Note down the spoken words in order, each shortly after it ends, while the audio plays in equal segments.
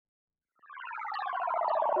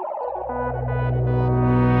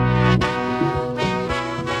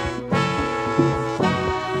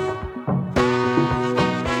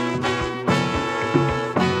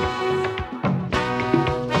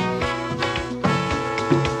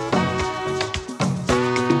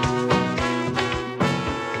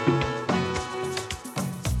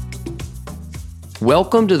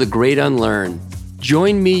Welcome to The Great Unlearn.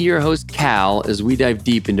 Join me, your host, Cal, as we dive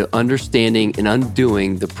deep into understanding and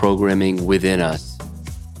undoing the programming within us.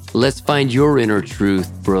 Let's find your inner truth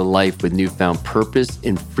for a life with newfound purpose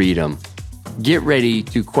and freedom. Get ready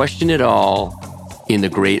to question it all in The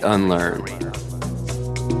Great Unlearn.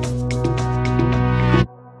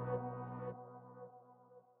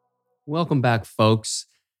 Welcome back, folks.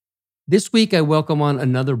 This week, I welcome on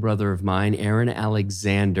another brother of mine, Aaron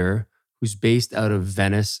Alexander, who's based out of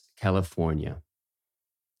Venice, California.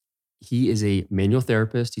 He is a manual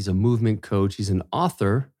therapist. He's a movement coach. He's an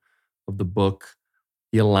author of the book,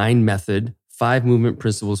 The Align Method, 5 Movement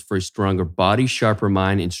Principles for a Stronger Body, Sharper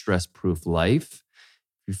Mind, and Stress-Proof Life.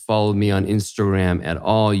 If you followed me on Instagram at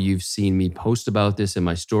all, you've seen me post about this in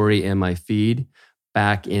my story and my feed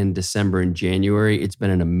back in December and January. It's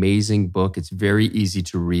been an amazing book. It's very easy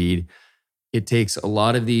to read. It takes a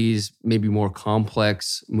lot of these maybe more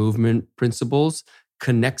complex movement principles,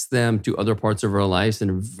 connects them to other parts of our lives in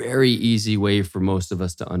a very easy way for most of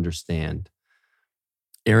us to understand.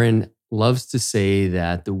 Aaron loves to say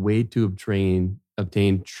that the way to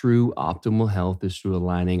obtain true optimal health is through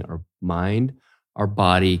aligning our mind, our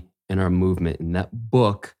body, and our movement. And that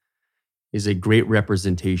book is a great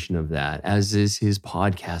representation of that, as is his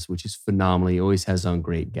podcast, which is phenomenal. He always has on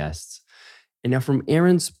great guests. And now from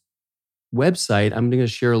Aaron's website, I'm going to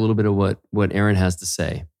share a little bit of what Aaron has to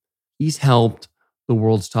say. He's helped the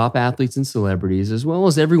world's top athletes and celebrities, as well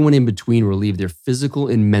as everyone in between, relieve their physical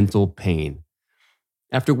and mental pain.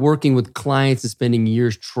 After working with clients and spending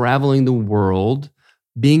years traveling the world,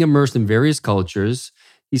 being immersed in various cultures,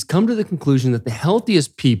 he's come to the conclusion that the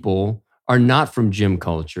healthiest people are not from gym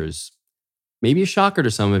cultures. Maybe a shocker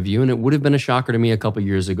to some of you, and it would have been a shocker to me a couple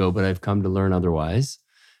years ago, but I've come to learn otherwise.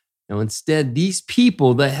 Now, instead, these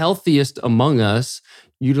people, the healthiest among us,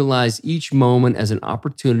 utilize each moment as an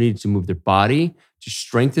opportunity to move their body, to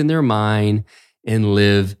strengthen their mind, and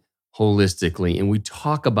live holistically. And we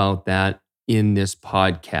talk about that in this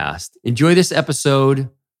podcast. Enjoy this episode,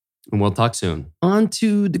 and we'll talk soon. On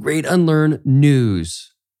to the Great Unlearn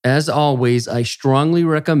news. As always, I strongly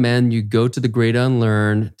recommend you go to the Great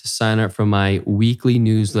Unlearn to sign up for my weekly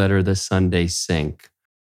newsletter, The Sunday Sync.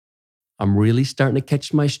 I'm really starting to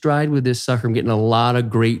catch my stride with this sucker. I'm getting a lot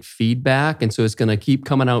of great feedback, and so it's going to keep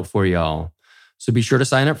coming out for y'all. So be sure to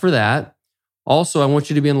sign up for that. Also, I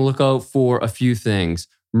want you to be on the lookout for a few things.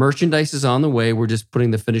 Merchandise is on the way. We're just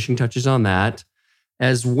putting the finishing touches on that.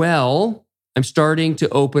 As well, I'm starting to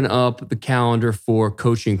open up the calendar for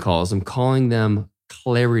coaching calls. I'm calling them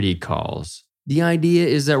clarity calls. The idea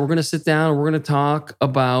is that we're going to sit down and we're going to talk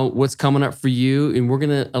about what's coming up for you, and we're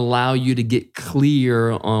going to allow you to get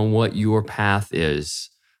clear on what your path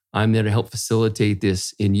is. I'm there to help facilitate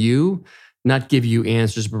this in you, not give you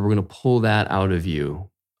answers, but we're going to pull that out of you.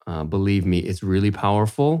 Believe me, it's really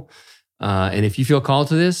powerful. And if you feel called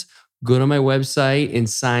to this, go to my website and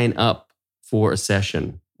sign up for a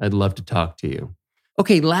session. I'd love to talk to you.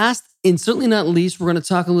 Okay, last and certainly not least, we're going to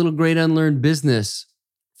talk a little Great Unlearned business.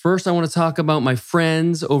 First, I want to talk about my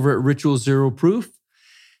friends over at Ritual Zero Proof.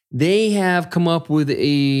 They have come up with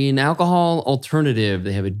an alcohol alternative.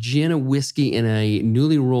 They have a gin, a whiskey, and a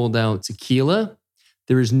newly rolled out tequila.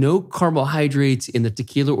 There is no carbohydrates in the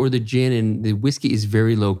tequila or the gin, and the whiskey is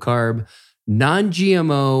very low carb,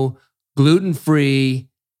 non-GMO, gluten-free.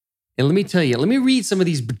 And let me tell you, let me read some of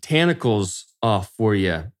these botanicals off for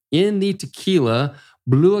you. In the tequila,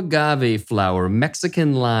 blue agave flower,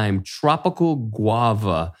 Mexican lime, tropical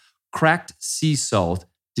guava, cracked sea salt.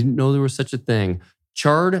 Didn't know there was such a thing.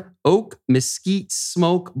 Charred oak, mesquite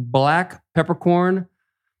smoke, black peppercorn,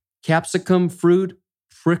 capsicum fruit,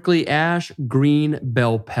 prickly ash, green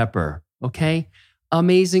bell pepper. Okay?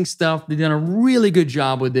 Amazing stuff. They've done a really good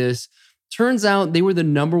job with this. Turns out they were the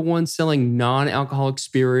 #1 selling non-alcoholic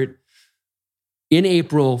spirit in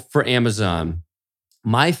April for Amazon.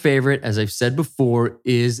 My favorite, as I've said before,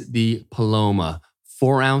 is the Paloma.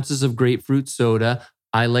 4 ounces of grapefruit soda.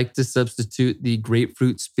 I like to substitute the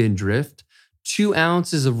grapefruit Spindrift. 2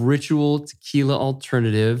 ounces of Ritual tequila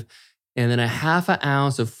alternative, and then a 1/2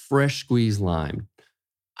 ounce of fresh squeezed lime.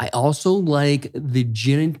 I also like the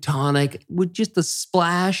gin and tonic with just a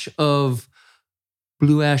splash of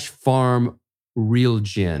Blue Ash Farm real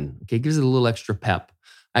gin. Okay, gives it a little extra pep.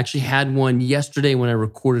 I actually had one yesterday when I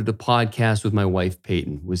recorded a podcast with my wife,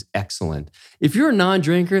 Peyton. It was excellent. If you're a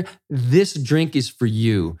non-drinker, this drink is for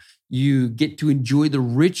you. You get to enjoy the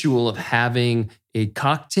ritual of having a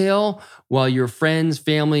cocktail while your friends,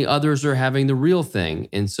 family, others are having the real thing.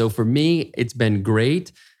 And so for me, it's been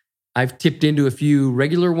great. I've tipped into a few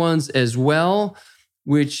regular ones as well,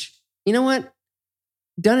 which, you know what?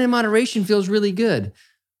 Done in moderation feels really good.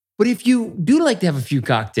 But if you do like to have a few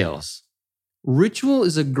cocktails, Ritual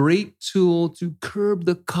is a great tool to curb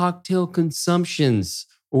the cocktail consumptions,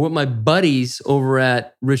 or what my buddies over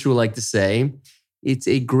at Ritual like to say. It's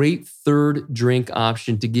a great third drink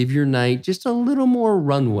option to give your night just a little more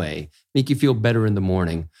runway, make you feel better in the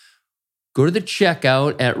morning. Go to the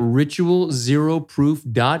checkout at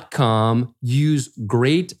ritualzeroproof.com. Use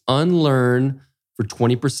Great Unlearn for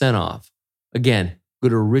 20% off. Again, go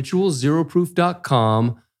to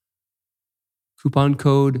ritualzeroproof.com. Coupon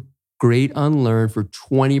code Great Unlearn for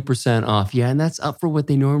 20% off. Yeah, and that's up for what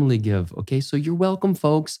they normally give. Okay, so you're welcome,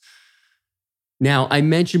 folks. Now, I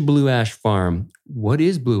mentioned Blue Ash Farm. What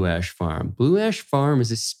is Blue Ash Farm? Blue Ash Farm is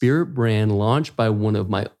a spirit brand launched by one of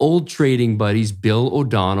my old trading buddies, Bill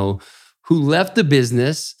O'Donnell, who left the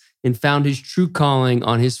business and found his true calling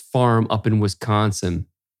on his farm up in Wisconsin.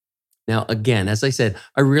 Now, again, as I said,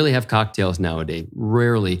 I rarely have cocktails nowadays,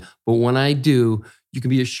 rarely. But when I do, you can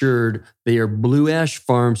be assured they are Blue Ash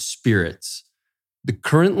Farm spirits. The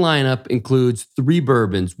current lineup includes 3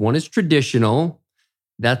 bourbons. One is traditional.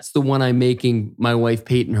 That's the one I'm making my wife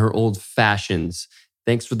Peyton her old fashions.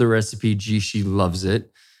 Thanks for the recipe, G. She loves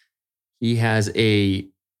it. He has a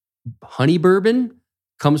honey bourbon,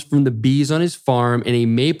 comes from the bees on his farm, and a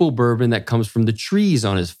maple bourbon that comes from the trees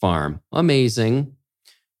on his farm. Amazing.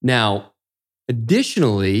 Now,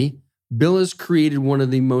 additionally, Bill has created one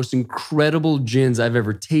of the most incredible gins I've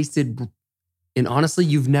ever tasted. And honestly,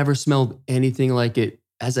 you've never smelled anything like it.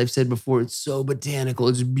 As I've said before, it's so botanical.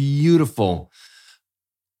 It's beautiful.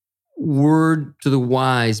 Word to the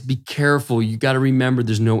wise, be careful. You got to remember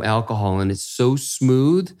there's no alcohol and it's so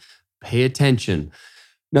smooth. Pay attention.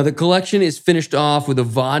 Now, the collection is finished off with a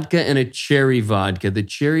vodka and a cherry vodka. The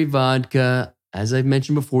cherry vodka, as I've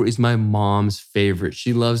mentioned before, is my mom's favorite.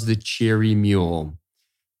 She loves the Cherry Mule.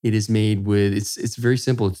 It is made with, it's very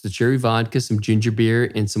simple. It's the cherry vodka, some ginger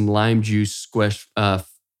beer, and some lime juice fresh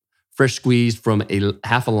squeezed from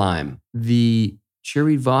half a lime. The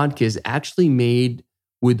cherry vodka is actually made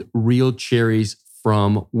with real cherries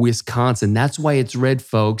from Wisconsin. That's why it's red,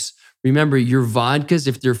 folks. Remember, your vodkas,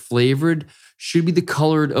 if they're flavored, should be the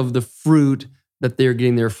color of the fruit that they're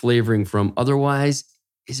getting their flavoring from. Otherwise,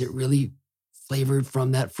 is it really flavored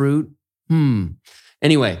from that fruit?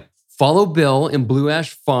 Anyway, follow Bill and Blue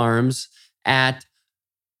Ash Farms at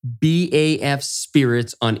BAF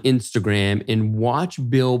Spirits on Instagram and watch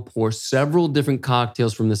Bill pour several different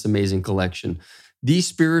cocktails from this amazing collection. These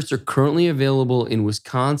spirits are currently available in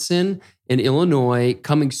Wisconsin and Illinois,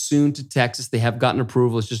 coming soon to Texas. They have gotten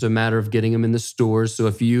approval. It's just a matter of getting them in the stores. So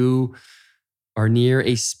if you are near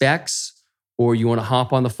a Specs or you want to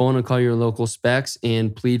hop on the phone and call your local Specs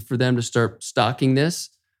and plead for them to start stocking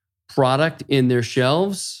this product in their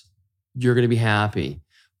shelves, you're going to be happy.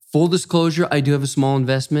 Full disclosure, I do have a small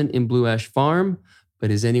investment in Blue Ash Farm,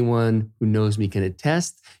 but as anyone who knows me can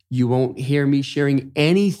attest, you won't hear me sharing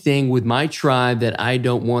anything with my tribe that I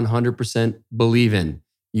don't 100% believe in.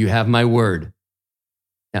 You have my word.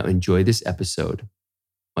 Now enjoy this episode.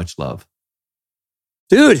 Much love.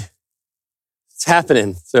 Dude, it's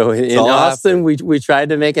happening. So in Austin, we tried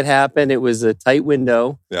to make it happen. It was a tight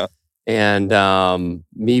window. Yeah. And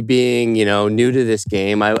me being, new to this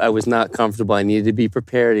game, I was not comfortable. I needed to be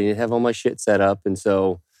prepared. I needed to have all my shit set up. And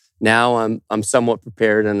so now I'm somewhat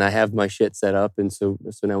prepared and I have my shit set up. And so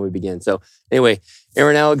now we begin. So anyway,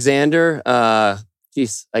 Aaron Alexander, I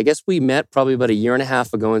guess we met probably about a year and a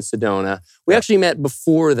half ago in Sedona. We actually met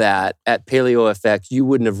before that at Paleo FX. You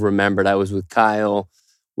wouldn't have remembered. I was with Kyle.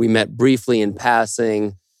 We met briefly in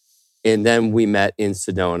passing. And then we met in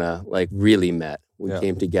Sedona, like really met. We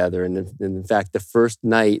came together. And in fact, the first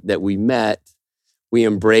night that we met, we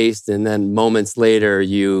embraced. And then moments later,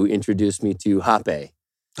 you introduced me to Hape.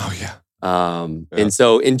 Oh, yeah. And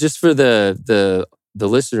so, and just for the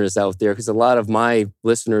listeners out there, because a lot of my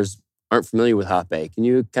listeners aren't familiar with Hape, can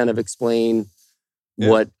you kind of explain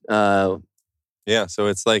what? So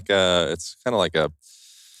it's like it's kind of like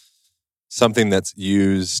something that's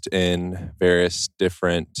used in various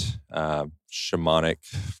different shamanic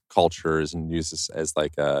cultures and uses as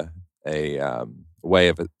like a way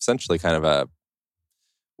of essentially kind of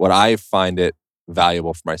what I find it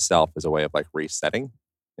valuable for myself is a way of like resetting.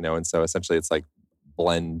 And so essentially it's like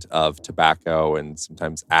blend of tobacco and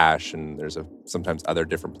sometimes ash, and there's sometimes other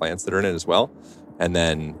different plants that are in it as well. And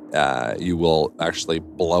then you will actually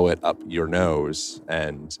blow it up your nose,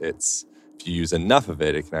 and if you use enough of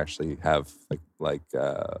it, it can actually have like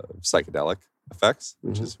psychedelic effects,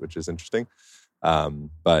 which is interesting.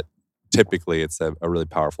 But typically, it's a really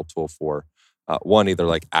powerful tool for one, either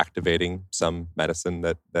like activating some medicine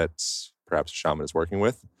that's perhaps a shaman is working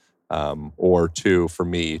with, or two, for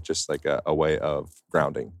me, just like a way of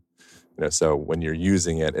grounding. So when you're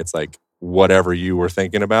using it, it's like whatever you were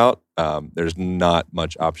thinking about, there's not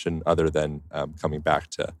much option other than coming back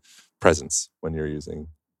to presence when you're using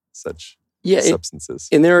such substances.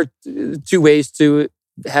 And there are two ways to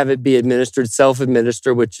have it be administered: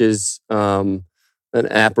 self-administer, which is an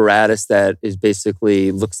apparatus that is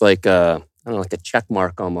basically looks like like a check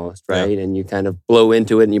mark almost, right? Yeah. And you kind of blow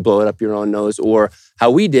into it and you blow it up your own nose. Or how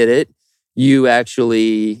we did it, you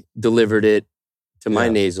actually delivered it to my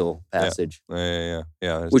nasal passage. Yeah.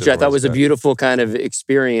 Which I thought was a beautiful kind of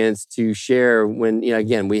experience to share when,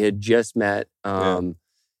 again, we had just met.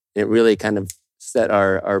 It really kind of set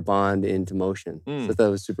our bond into motion. So I thought that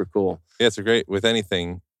was super cool. Yeah, it's great with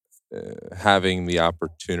anything, having the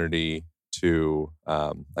opportunity to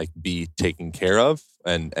be taken care of,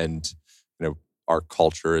 and our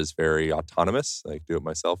culture is very autonomous, like do it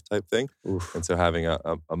myself type thing. Oof. And so having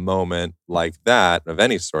a moment like that of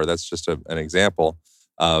any sort, that's just an example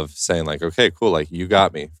of saying like, okay, cool, like you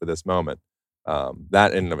got me for this moment.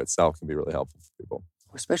 That in and of itself can be really helpful for people.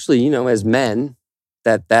 Especially, as men,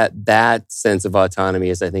 that sense of autonomy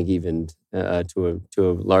is, I think, even to a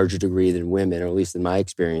larger degree than women, or at least in my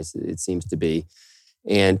experience, it seems to be.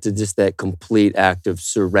 And to just that complete act of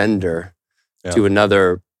surrender to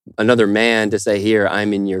another man to say, here,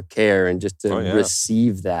 I'm in your care, and just to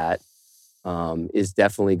receive that is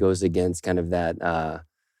definitely goes against kind of that,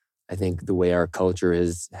 I think, the way our culture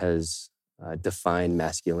has defined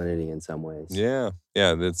masculinity in some ways. Yeah.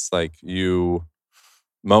 It's like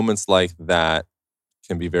moments like that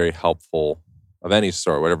can be very helpful of any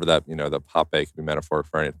sort, whatever that, the hot bake can be metaphoric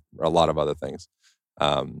for a lot of other things.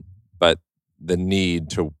 But the need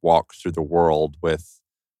to walk through the world with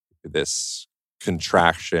this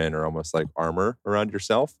contraction or almost like armor around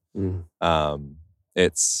yourself.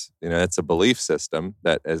 It's a belief system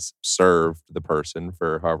that has served the person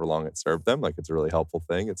for however long it served them. Like, it's a really helpful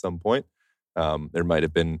thing at some point. There might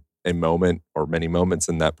have been a moment or many moments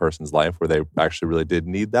in that person's life where they actually really did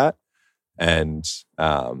need that. And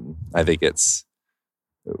I think it's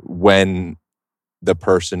when the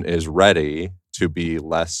person is ready to be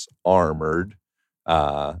less armored,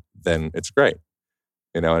 then it's great.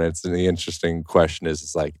 And it's the interesting question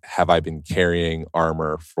is like, have I been carrying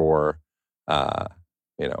armor for,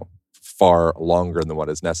 far longer than what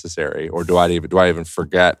is necessary? Or do I even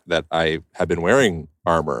forget that I have been wearing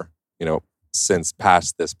armor, since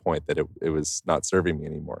past this point that it was not serving me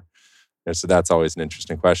anymore? So that's always an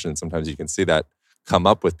interesting question. And sometimes you can see that come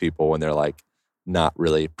up with people when they're like not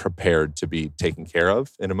really prepared to be taken care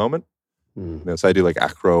of in a moment. So I do like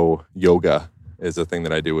acro yoga is a thing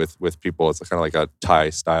that I do with people. It's kind of like a Thai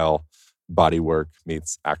style body work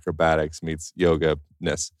meets acrobatics meets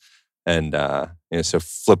yoga-ness. And so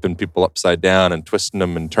flipping people upside down and twisting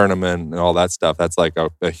them and turning them and all that stuff, that's like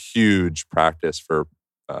a huge practice for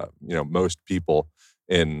most people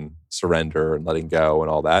in surrender and letting go and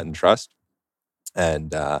all that and trust.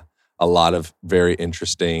 And a lot of very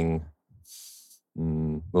interesting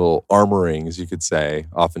little armorings, you could say,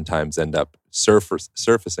 oftentimes end up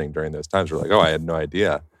surfacing during those times. We're like, oh, I had no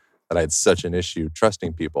idea that I had such an issue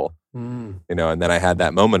trusting people. And then I had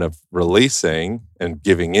that moment of releasing and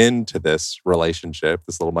giving in to this relationship,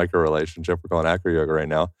 this little micro relationship we're calling acro yoga right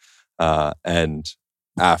now. And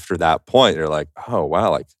after that point, you're like, oh,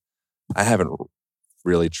 wow, like I haven't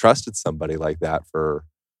really trusted somebody like that for,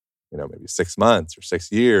 maybe 6 months or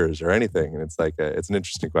 6 years or anything. And it's like, it's an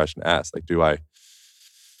interesting question to ask. Like,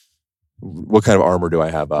 what kind of armor do I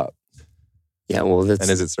have up? Yeah, well, and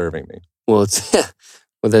is it serving me? Well,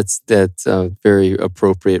 that's very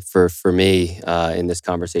appropriate for me in this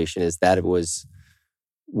conversation. Is that it was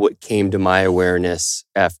what came to my awareness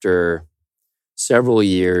after several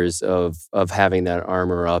years of having that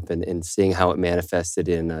armor up and seeing how it manifested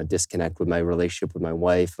in a disconnect with my relationship with my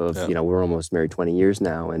wife. We're almost married 20 years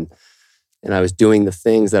now, and I was doing the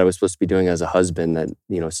things that I was supposed to be doing as a husband that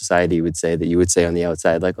society would say that you would say on the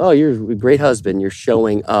outside, like, oh, you're a great husband, you're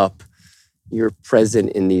showing up, you're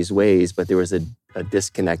present in these ways, but there was a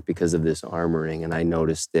disconnect because of this armoring, and I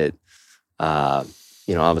noticed it.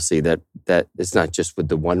 Obviously that it's not just with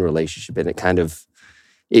the one relationship, and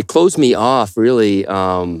it closed me off really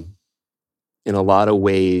in a lot of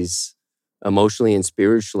ways emotionally and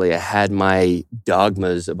spiritually, I had my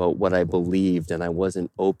dogmas about what I believed, and I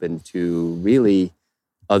wasn't open to really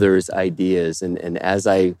others' ideas. And as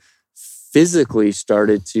I physically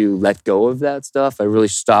started to let go of that stuff, I really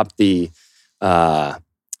stopped the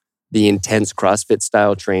intense CrossFit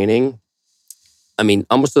style training. I mean,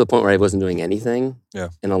 almost to the point where I wasn't doing anything,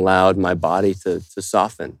 and allowed my body to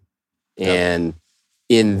soften. And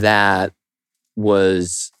in that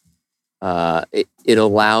was, it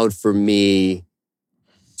allowed for me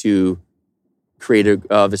to create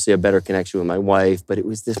obviously a better connection with my wife, but it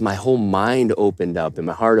was this, my whole mind opened up and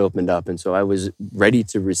my heart opened up. And so I was ready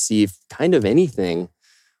to receive kind of anything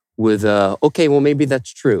with, okay, well, maybe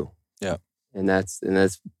that's true. Yeah. And that's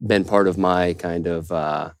been part of my kind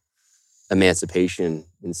of emancipation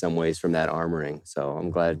in some ways from that armoring. So I'm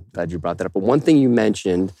glad you brought that up. But one thing you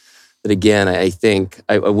mentioned that, again, I think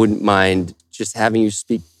I wouldn't mind just having you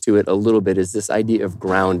speak to it a little bit, is this idea of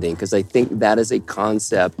grounding, because I think that is a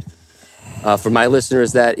concept for my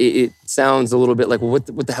listeners that it sounds a little bit like, well,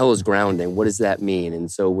 what the hell is grounding? What does that mean? And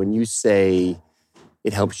so when you say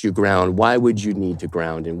it helps you ground, why would you need to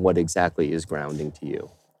ground, and what exactly is grounding to you?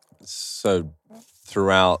 So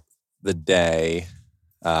throughout the day,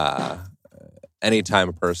 anytime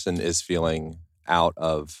a person is feeling out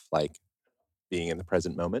of like being in the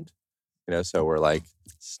present moment, so we're like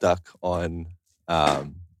stuck on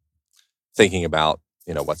thinking about,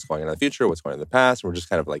 what's going on in the future, what's going on in the past. We're just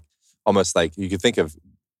kind of like, almost like you could think of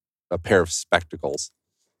a pair of spectacles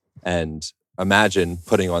and imagine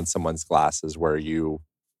putting on someone's glasses where you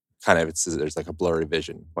kind of, there's like a blurry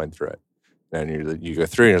vision going through it. And you go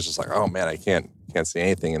through and it's just like, oh man, I can't see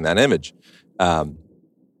anything in that image.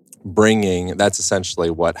 That's essentially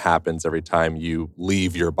what happens every time you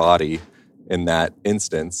leave your body in that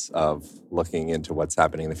instance of looking into what's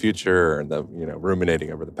happening in the future, or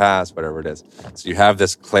ruminating over the past, whatever it is. So you have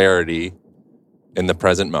this clarity in the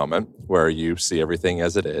present moment where you see everything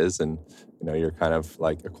as it is, and you're kind of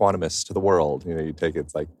like equanimous to the world. You take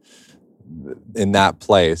it's like in that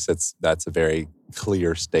place. That's a very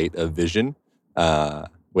clear state of vision,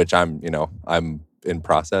 which I'm in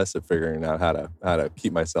process of figuring out how to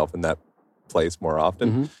keep myself in that place more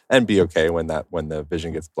often, and be okay when the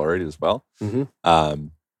vision gets blurred as well.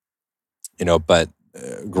 But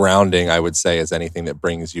grounding, I would say, is anything that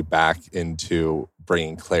brings you back into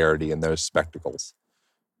bringing clarity in those spectacles.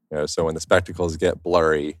 So when the spectacles get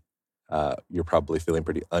blurry, you're probably feeling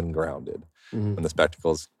pretty ungrounded. When the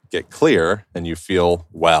spectacles get clear and you feel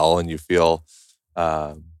well, and you feel,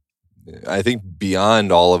 I think,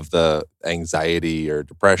 beyond all of the anxiety or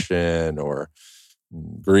depression or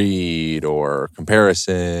greed or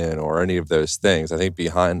comparison or any of those things, I think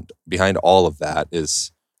behind all of that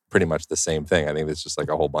is pretty much the same thing. I think it's just like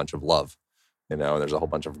a whole bunch of love, there's a whole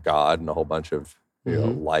bunch of God and a whole bunch of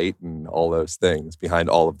light and all those things behind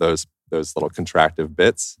all of those little contractive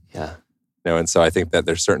bits. Yeah. And so I think that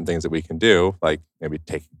there's certain things that we can do, like maybe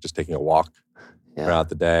taking a walk throughout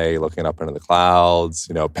the day, looking up into the clouds,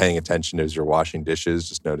 paying attention as you're washing dishes,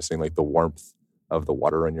 just noticing like the warmth of the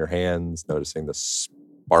water in your hands, noticing the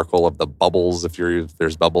sparkle of the bubbles if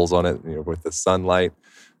there's bubbles on it, with the sunlight,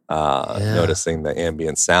 noticing the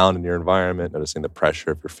ambient sound in your environment, noticing the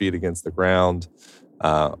pressure of your feet against the ground.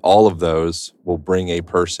 All of those will bring a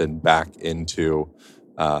person back into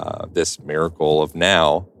this miracle of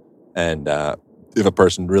now. And if a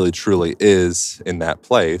person really truly is in that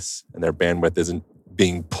place and their bandwidth isn't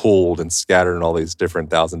being pulled and scattered in all these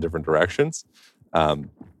 1,000 different directions,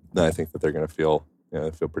 then I think that they're going to feel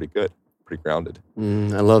pretty good, pretty grounded.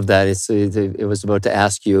 I love that. It was about to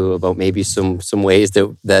ask you about maybe some ways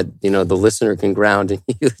that the listener can ground, and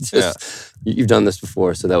you've done this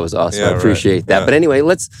before, so that was awesome. I appreciate that. But anyway,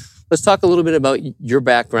 let's talk a little bit about your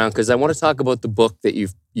background, because I want to talk about the book that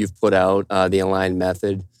you've put out, The Aligned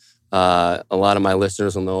Method. A lot of my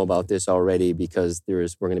listeners will know about this already because we're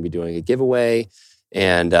going to be doing a giveaway,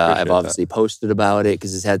 and I've obviously posted about it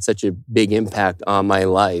because it's had such a big impact on my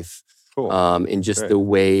life. Cool. In just the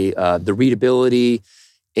way, the readability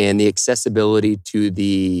and the accessibility to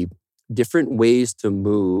the different ways to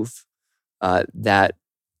move that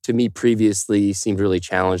to me previously seemed really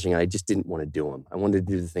challenging, and I just didn't want to do them. I wanted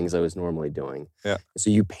to do the things I was normally doing. Yeah. So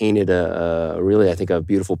you painted a really, I think, a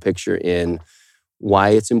beautiful picture in why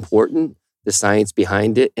it's important, the science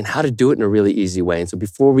behind it, and how to do it in a really easy way. And so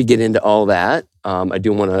before we get into all that, I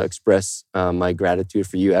do want to express my gratitude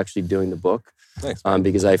for you actually doing the book. Thanks.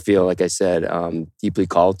 Because I feel, like I said, deeply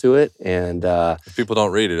called to it. And if people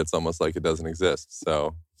don't read it, it's almost like it doesn't exist.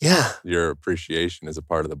 So Yeah. your appreciation is a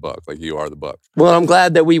part of the book. Like you are the book. Well, I'm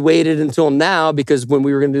glad that we waited until now, because when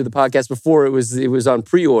we were going to do the podcast before, it was on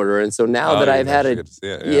pre-order, and so now that I've had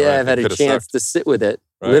I've had a chance to sit with it,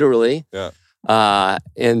 literally. Yeah.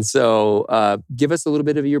 And so give us a little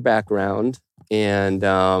bit of your background. And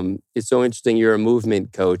it's so interesting. You're a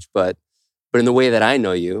movement coach, but in the way that I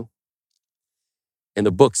know you, and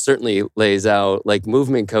the book certainly lays out, like,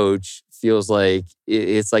 movement coach feels like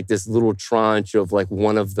it's like this little tranche of like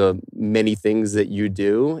one of the many things that you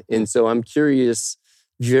do. And so I'm curious,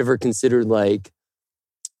 have you ever considered like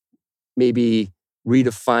maybe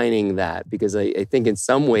redefining that? Because I think in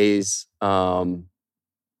some ways,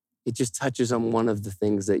 it just touches on one of the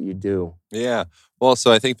things that you do. Yeah. Well,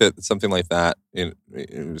 so I think that something like that,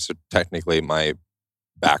 so technically my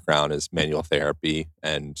background is manual therapy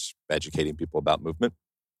and educating people about movement.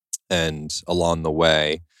 And along the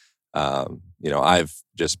way, I've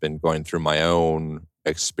just been going through my own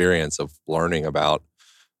experience of learning about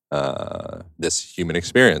this human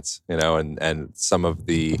experience, and some of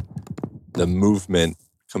the movement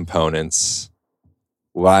components.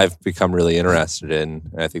 What I've become really interested in,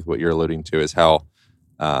 and I think what you're alluding to, is how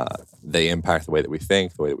they impact the way that we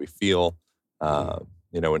think, the way that we feel.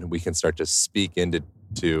 And we can start to speak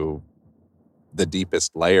into the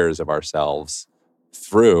deepest layers of ourselves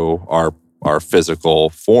through our physical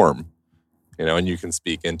form, and you can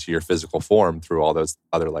speak into your physical form through all those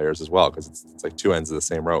other layers as well, because it's like two ends of the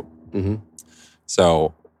same rope. Mm-hmm.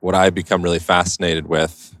 So what I've become really fascinated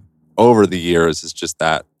with over the years is just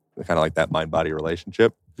that, kind of like that mind-body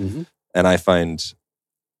relationship. Mm-hmm. And I find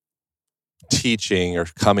teaching or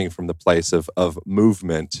coming from the place of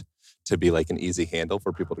movement to be like an easy handle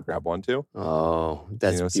for people to grab onto. Oh,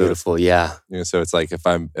 that's beautiful. Yeah. So it's like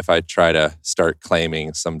if I try to start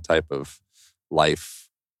claiming some type of life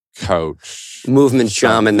coach, movement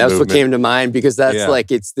shaman, that's what came to mind, because that's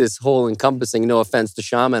like, it's this whole encompassing, no offense to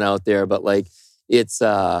shaman out there, but like it's,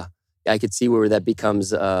 I could see where that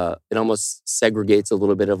becomes, it almost segregates a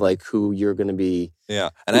little bit of like who you're going to be. Yeah.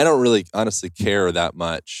 And I don't really honestly care that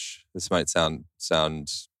much. This might sound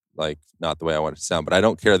like not the way I want it to sound, but I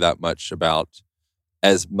don't care that much about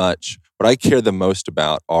as much. What I care the most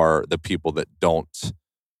about are the people that don't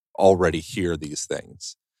already hear these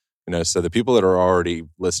things. So the people that are already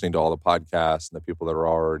listening to all the podcasts and the people that are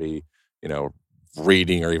already,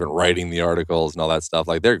 reading or even writing the articles and all that stuff,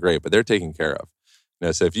 like they're great, but they're taken care of.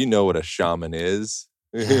 So if you know what a shaman is,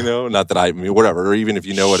 not that whatever, or even if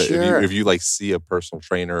you know what, if you like see a personal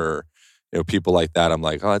trainer or, people like that, I'm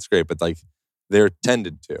like, oh, that's great. But like they're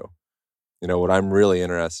tended to. What I'm really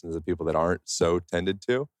interested in is the people that aren't so tended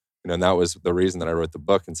to. And that was the reason that I wrote the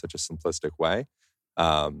book in such a simplistic way.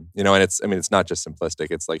 And it's not just simplistic.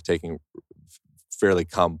 It's like taking fairly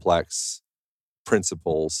complex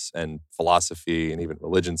principles and philosophy and even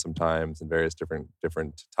religion sometimes and various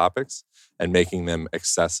different topics and making them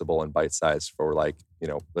accessible and bite-sized for like,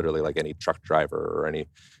 literally like any truck driver or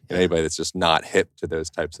anybody that's just not hip to that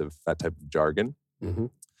type of jargon. Mm-hmm.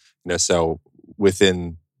 So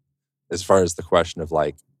within, as far as the question of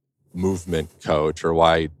like movement coach or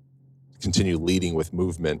why continue leading with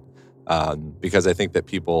movement, because I think that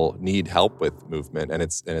people need help with movement, and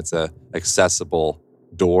it's a accessible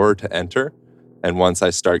door to enter. And once I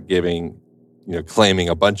start claiming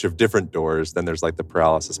a bunch of different doors, then there's like the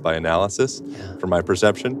paralysis by analysis from my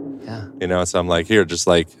perception. Yeah. So I'm like, here, just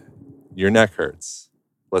like your neck hurts.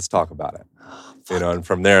 Let's talk about it. And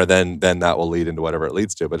from there, then that will lead into whatever it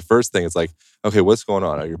leads to. But the first thing is like, okay, what's going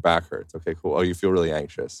on? Oh, your back hurts. Okay, cool. Oh, you feel really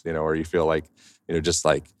anxious, or you feel like, just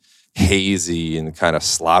like hazy and kind of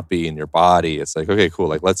sloppy in your body. It's like, okay, cool.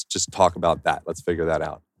 Like, let's just talk about that. Let's figure that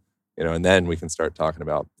out. And then we can start talking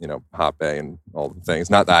about, hot bay and all the things.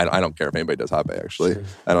 Not that I don't care if anybody does hot bay, actually. Sure.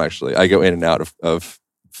 I don't actually. I go in and out of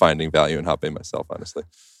finding value in hot bay myself, honestly.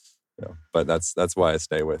 But that's why I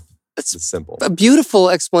stay with it's simple. A beautiful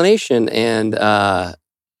explanation. And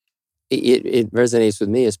it resonates with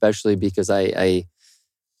me, especially because I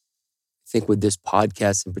think with this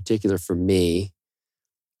podcast in particular for me,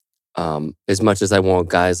 as much as I want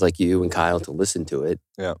guys like you and Kyle to listen to it,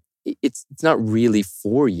 it's not really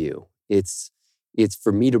for you. It's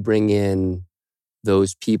for me to bring in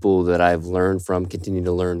those people that I've learned from, continue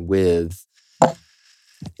to learn with,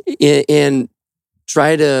 and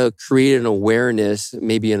try to create an awareness,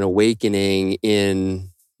 maybe an awakening in,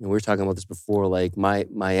 we were talking about this before, like my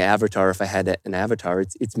avatar, if I had an avatar,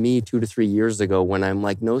 it's me 2 to 3 years ago when I'm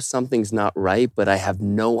like, no, something's not right, but I have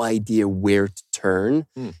no idea where to turn.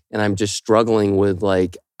 And I'm just struggling with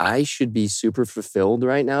like, I should be super fulfilled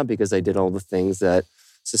right now because I did all the things that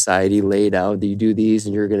society laid out, that you do these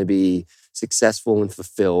and you're going to be successful and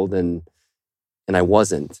fulfilled. And and I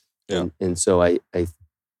wasn't. Yeah. And so I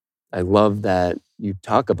love that you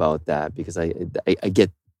talk about that, because I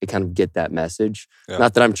kind of get that message. Yeah.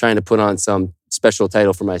 Not that I'm trying to put on some special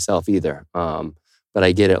title for myself either. But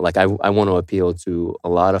I get it. Like I want to appeal to a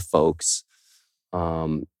lot of folks,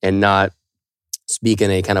 and not speak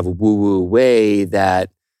in a kind of woo-woo way that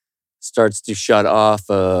starts to shut off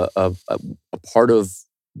a part of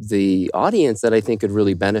the audience that I think could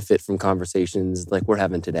really benefit from conversations like we're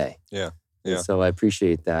having today. Yeah. And so I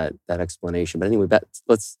appreciate that explanation. But anyway,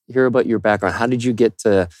 let's hear about your background. How did you get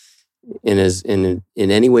to, in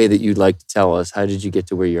any way that you'd like to tell us, how did you get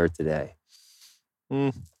to where you are today?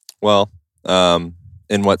 Well,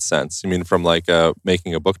 in what sense? You mean from like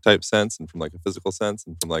making a book type sense, and from like a physical sense,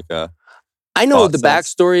 and from like a I know the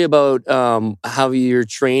sense? backstory about how your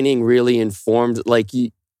training really informed. Like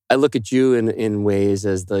I look at you in ways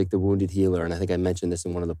as like the wounded healer, and I think I mentioned this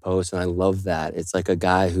in one of the posts, and I love that. It's like a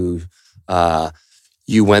guy who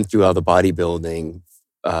you went through all the bodybuilding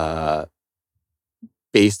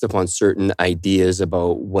based upon certain ideas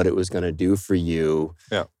about what it was going to do for you,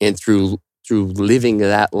 and through living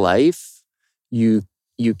that life, you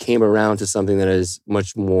came around to something that is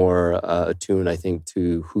much more attuned, I think,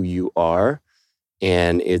 to who you are.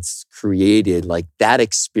 And it's created, like, that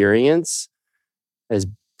experience has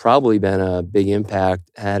probably been had a big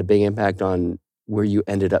impact on where you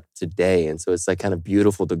ended up today. And so it's like kind of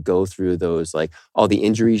beautiful to go through those, like all the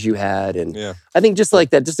injuries you had. And I think just like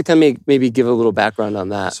that, just to kind of maybe give a little background on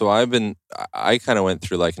that. So I kind of went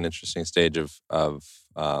through like an interesting stage of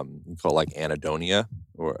you call it like anhedonia,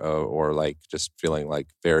 or like just feeling like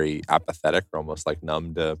very apathetic, or almost like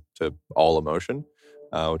numb to all emotion,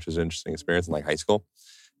 which was an interesting experience in like high school.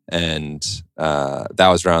 And that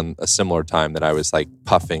was around a similar time that I was like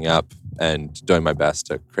puffing up and doing my best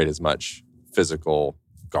to create as much physical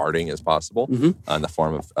guarding as possible, in the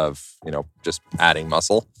form of just adding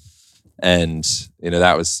muscle. And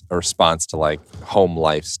that was a response to like home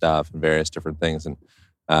life stuff and various different things, and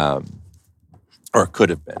or it could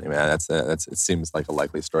have been. I mean, that's it seems like a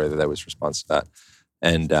likely story that was response to that.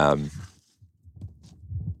 And I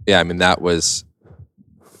mean, that was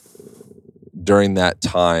during that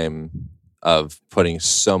time of putting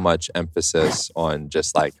so much emphasis on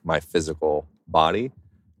just like my physical body,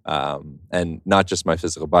 and not just my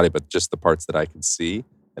physical body, but just the parts that I could see,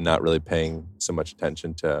 and not really paying so much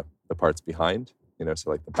attention to the parts behind.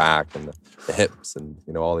 So like the back and the hips, and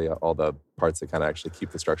all the parts that kind of actually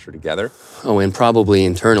keep the structure together. Oh, and probably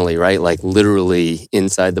internally, right? Like literally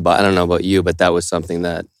inside the body. I don't know about you, but that was something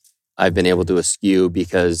that I've been able to eschew,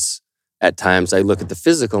 because at times I look at the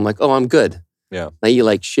physical, I'm like, oh, I'm good. Yeah. I eat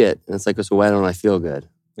like shit. And it's like, so why don't I feel good?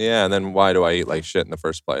 Yeah, and then why do I eat like shit in the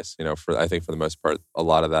first place? I think for the most part, a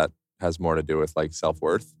lot of that has more to do with like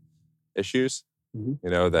self-worth issues,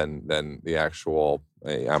 than the actual,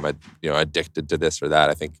 I'm addicted to this or that.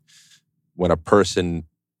 I think when a person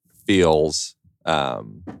feels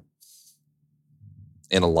in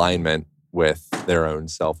alignment with their own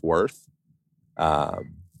self-worth,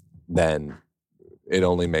 then it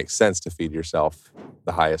only makes sense to feed yourself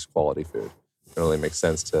the highest quality food. It only makes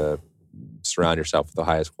sense to surround yourself with the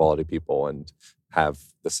highest quality people and have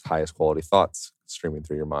this highest quality thoughts streaming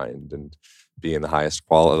through your mind and be in the highest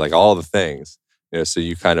quality, like all the things. So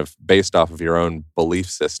you kind of, based off of your own belief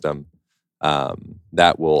system,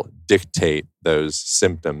 that will dictate those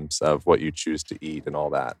symptoms of what you choose to eat and all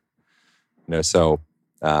that.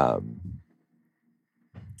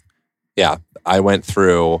 I went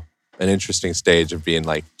through an interesting stage of being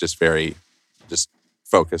like just very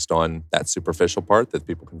focused on that superficial part that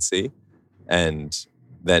people can see. And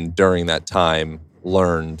then during that time,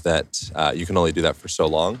 learned that you can only do that for so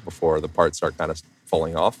long before the parts start kind of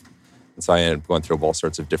falling off. And so I ended up going through all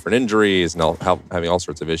sorts of different injuries and having all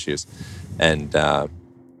sorts of issues. And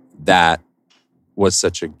that was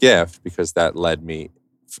such a gift, because that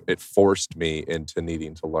it forced me into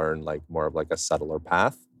needing to learn like more of like a subtler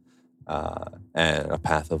path, and a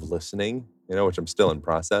path of listening, which I'm still in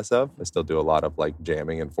process of. I still do a lot of like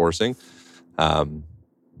jamming and forcing.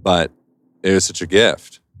 But it was such a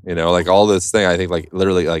gift, like all this thing. I think like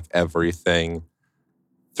literally like everything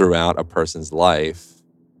throughout a person's life,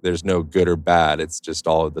 there's no good or bad. It's just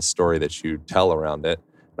all of the story that you tell around it.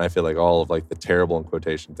 And I feel like all of like the terrible, in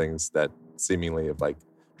quotation, things that seemingly have like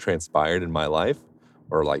transpired in my life,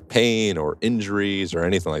 or like pain or injuries or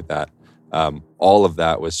anything like that, all of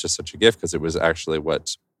that was just such a gift, because it was actually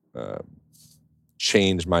what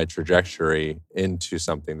changed my trajectory into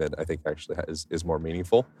something that I think actually is more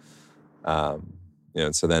meaningful.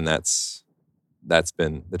 And so then that's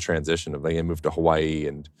been the transition of like I moved to Hawaii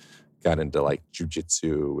and got into like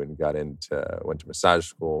jujitsu and went to massage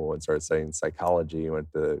school and started studying psychology.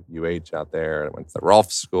 Went to UH out there, and went to the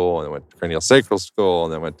Rolf school, and then went to craniosacral school,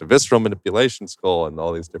 and then went to visceral manipulation school, and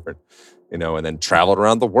all these different, and then traveled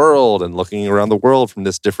around the world and looking around the world from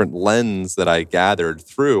this different lens that I gathered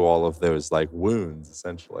through all of those like wounds,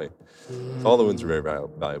 essentially. So all the wounds are very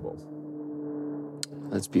valuable.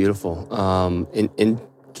 That's beautiful. And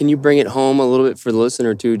can you bring it home a little bit for the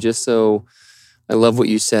listener too, just so I love what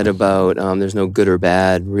you said about there's no good or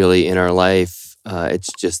bad really in our life.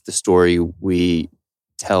 It's just the story we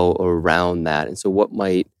tell around that. And so what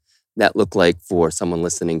might that look like for someone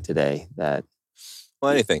listening today?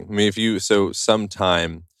 Well, anything. I mean,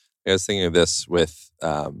 sometime, I was thinking of this with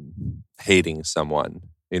hating someone.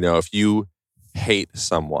 If you hate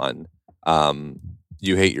someone,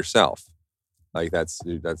 you hate yourself. Like that's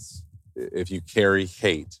if you carry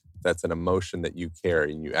hate, that's an emotion that you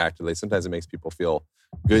carry and you actively, sometimes it makes people feel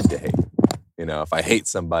good to hate. If I hate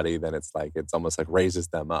somebody, then it's almost like raises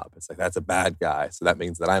them up. It's like, that's a bad guy. So that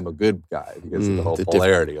means that I'm a good guy because of the whole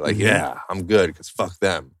polarity. Like, yeah, I'm good because fuck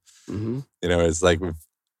them. Mm-hmm. It's like with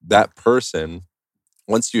that person,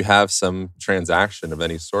 once you have some transaction of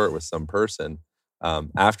any sort with some person,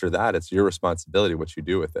 after that, it's your responsibility what you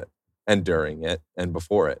do with it and during it and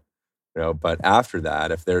before it. But after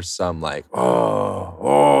that, if there's some like,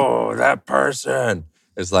 oh, that person,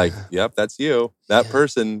 it's like, yep, that's you. That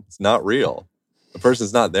person's not real. The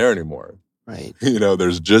person's not there anymore. Right.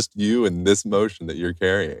 There's just you and this motion that you're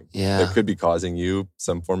carrying. Yeah. That could be causing you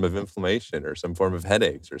some form of inflammation or some form of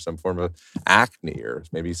headaches or some form of acne or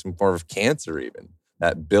maybe some form of cancer even.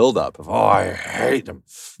 That buildup of, I hate them.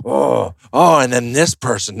 Oh, and then this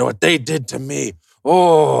person, what they did to me.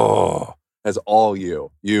 Oh. As all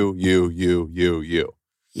you. Yeah.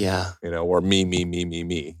 Or me.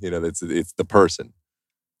 It's the person.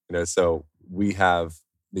 So we have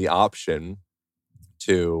the option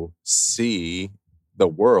to see the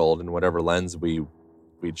world in whatever lens we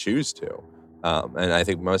choose to. And I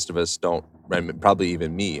think most of us don't, probably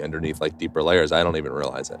even me underneath like deeper layers, I don't even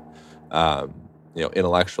realize it.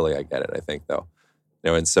 Intellectually I get it, I think though.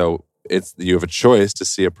 And so you have a choice to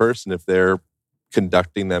see a person if they're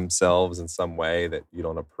conducting themselves in some way that you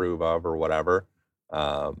don't approve of or whatever,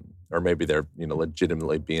 or maybe they're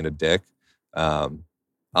legitimately being a dick.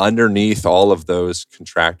 Underneath all of those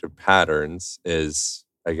contractive patterns is,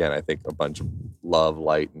 again, I think a bunch of love,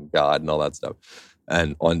 light, and God and all that stuff.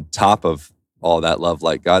 And on top of all that love,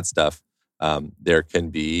 light, God stuff, there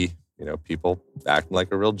can be people acting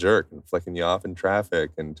like a real jerk and flicking you off in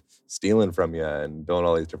traffic and stealing from you and doing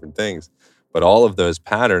all these different things. But all of those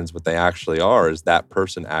patterns, what they actually are is that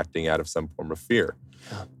person acting out of some form of fear.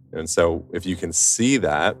 Yeah. And so if you can see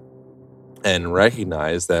that and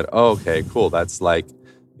recognize that, oh, okay, cool, that's like,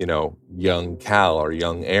 young Cal or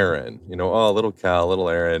young Aaron, little Cal, little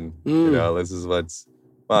Aaron, this is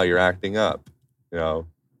you're acting up,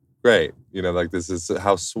 great. Like this is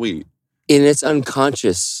how sweet. And it's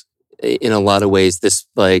unconscious in a lot of ways. This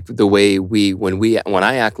like the way when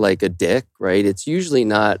I act like a dick, right? It's usually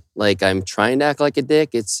not like I'm trying to act like a dick.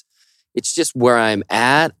 It's just where I'm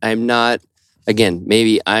at. I'm not, again,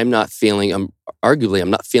 maybe I'm not feeling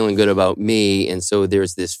good about me. And so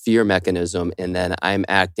there's this fear mechanism and then I'm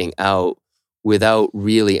acting out without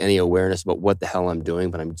really any awareness about what the hell I'm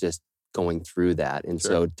doing, but I'm just going through that. And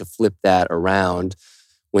so to flip that around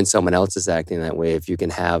when someone else is acting that way, if you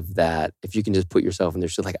can have that, if you can just put yourself in their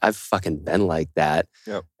shoes, like I've fucking been like that,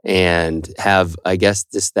 and have, I guess,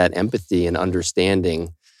 just that empathy and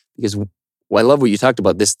understanding. Because I love what you talked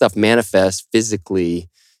about. This stuff manifests physically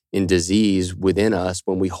in disease within us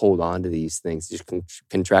when we hold on to these things, these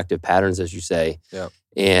contractive patterns, as you say. Yeah.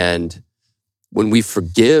 And when we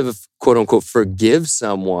quote unquote, forgive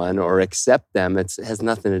someone or accept them, it has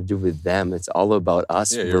nothing to do with them. It's all about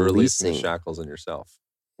us you're releasing the shackles in yourself.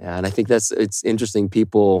 Yeah, and I think it's interesting.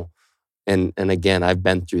 People, and again, I've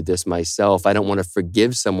been through this myself. I don't want to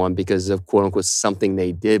forgive someone because of quote unquote something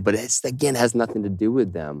they did, but it has nothing to do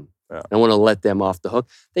with them. Yeah. I want to let them off the hook.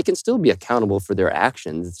 They can still be accountable for their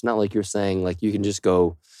actions. It's not like you're saying like you can just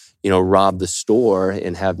go, rob the store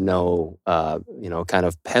and have no, kind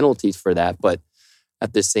of penalties for that. But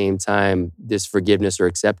at the same time, this forgiveness or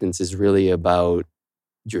acceptance is really about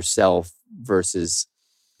yourself versus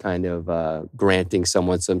kind of granting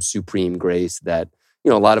someone some supreme grace that, a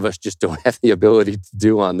lot of us just don't have the ability to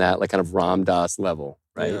do on that, like kind of Ram Dass level,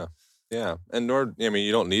 right? Yeah. And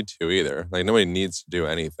you don't need to either. Like nobody needs to do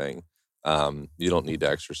anything. You don't need to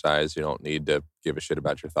exercise. You don't need to give a shit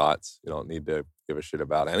about your thoughts. You don't need to give a shit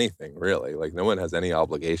about anything, really. Like no one has any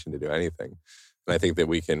obligation to do anything. And I think that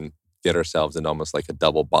we can get ourselves into almost like a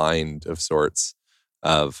double bind of sorts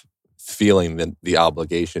of feeling the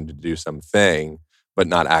obligation to do something, but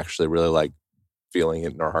not actually really like feeling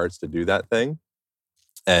it in our hearts to do that thing.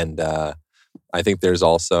 And I think there's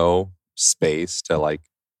also space to like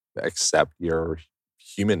accept your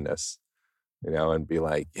humanness, and be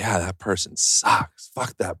like, yeah, that person sucks.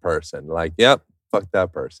 Fuck that person. Like, yep, fuck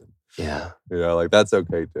that person. Yeah. Like that's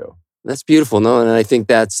okay too. That's beautiful. No, and I think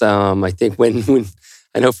that's, I think when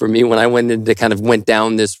I know for me, when I went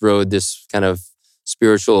down this road, this kind of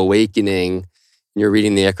spiritual awakening, and you're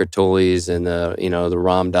reading the Eckhart Tolles and the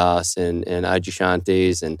Ram Dass and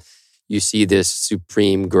Adyashantis, and you see this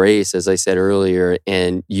supreme grace, as I said earlier,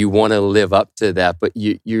 and you want to live up to that, but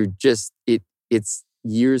you're just, it's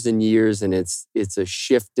years and years, and it's a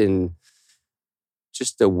shift in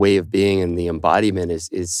just a way of being, and the embodiment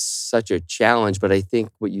is such a challenge. But I think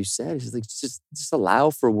what you said is like, just allow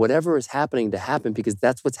for whatever is happening to happen, because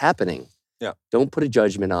that's what's happening. Yeah. Don't put a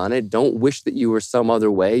judgment on it. Don't wish that you were some other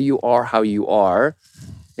way. You are how you are,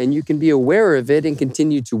 and you can be aware of it and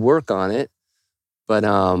continue to work on it. But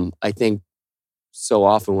I think so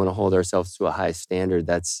often we want to hold ourselves to a high standard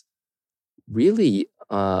that's really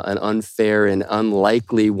an unfair and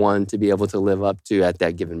unlikely one to be able to live up to at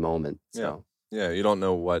that given moment. So. Yeah, you don't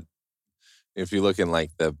know if you look in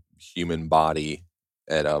like the human body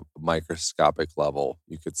at a microscopic level,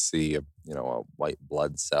 you could see a white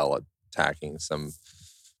blood cell attacking some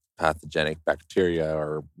pathogenic bacteria,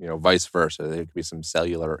 or vice versa. There could be some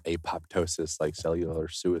cellular apoptosis, like cellular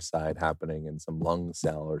suicide happening in some lung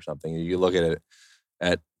cell or something. You look at it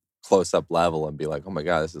at close-up level and be like, oh my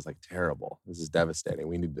God, this is like terrible. This is devastating.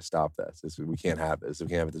 We need to stop this. We can't have this. We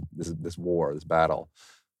can't have this war, this battle.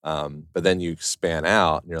 But then you span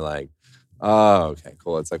out and you're like, oh, okay,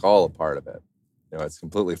 cool. It's like all a part of it. It's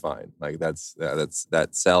completely fine. Like that's that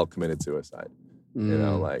cell committed suicide.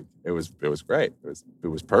 Like it was great. It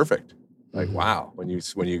was perfect. Like, wow. When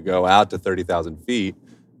you go out to 30,000 feet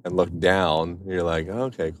and look down, you're like,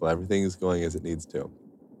 okay, cool. Everything is going as it needs to.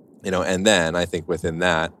 And then I think within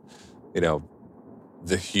that,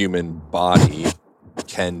 the human body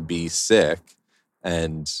can be sick,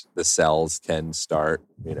 and the cells can start,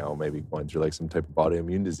 maybe going through like some type of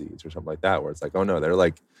autoimmune disease or something like that, where it's like, oh no, they're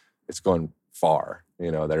like, it's going far.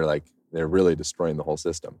 They're really destroying the whole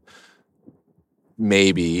system.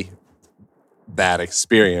 Maybe that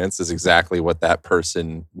experience is exactly what that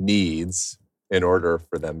person needs in order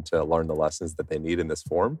for them to learn the lessons that they need in this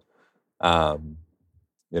form. I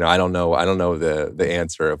don't know the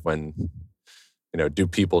answer of when, do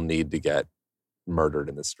people need to get murdered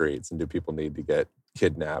in the streets, and do people need to get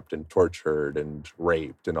kidnapped and tortured and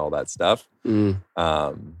raped and all that stuff?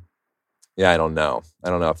 I don't know. I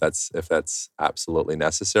don't know if that's absolutely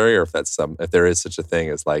necessary, or if there is such a thing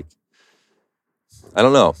as like, I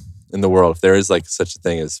don't know, in the world, if there is like such a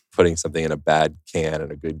thing as putting something in a bad can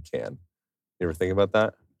and a good can. You ever think about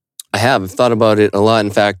that? I have. I've thought about it a lot.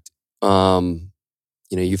 In fact,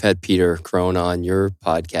 you've had Peter Crone on your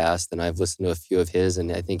podcast, and I've listened to a few of his,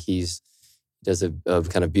 and I think he does a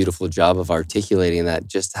kind of beautiful job of articulating that,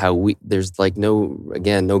 just how there's like no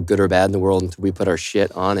good or bad in the world until we put our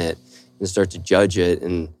shit on it and start to judge it.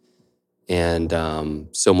 And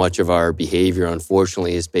so much of our behavior,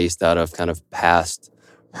 unfortunately, is based out of kind of past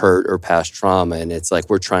hurt or past trauma. And it's like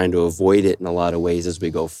we're trying to avoid it in a lot of ways as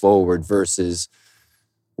we go forward, versus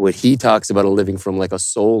what he talks about, living from like a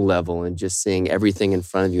soul level and just seeing everything in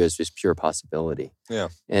front of you as just pure possibility. Yeah.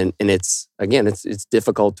 And it's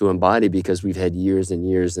difficult to embody, because we've had years and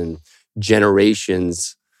years and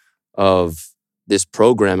generations of this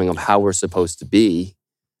programming of how we're supposed to be.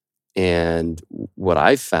 And what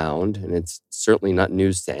I've found, and it's certainly not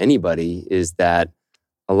news to anybody, is that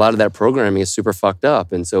a lot of that programming is super fucked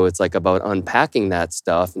up. And so it's like about unpacking that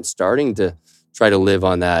stuff and starting to try to live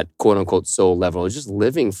on that quote unquote soul level, just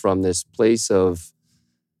living from this place of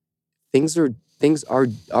things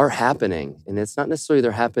are happening. And it's not necessarily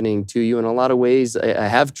they're happening to you. In a lot of ways, I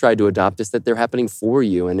have tried to adopt this, that they're happening for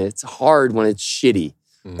you. And it's hard when it's shitty,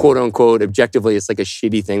 quote unquote. Objectively, it's like a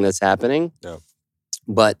shitty thing that's happening. Yeah.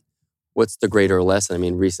 But what's the greater lesson? I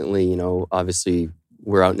mean, recently, obviously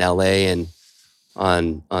we're out in LA, and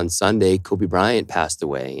on Sunday, Kobe Bryant passed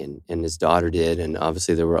away, and his daughter did, and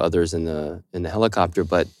obviously there were others in the helicopter.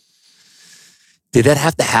 But did that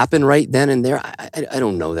have to happen right then and there? I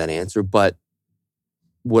don't know that answer. But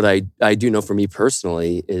what I do know for me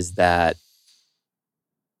personally is that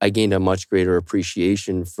I gained a much greater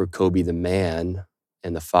appreciation for Kobe the man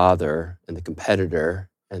and the father and the competitor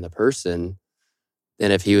and the person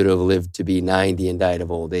than if he would have lived to be 90 and died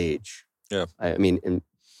of old age. Yeah. I mean, and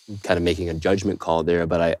kind of making a judgment call there,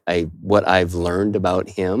 but I what I've learned about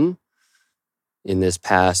him in this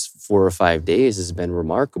past 4 or 5 days has been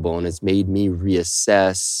remarkable, and it's made me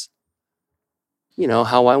reassess,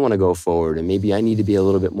 how I want to go forward, and maybe I need to be a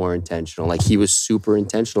little bit more intentional. Like he was super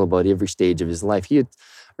intentional about every stage of his life. I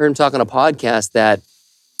heard him talk on a podcast that,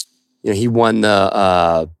 he won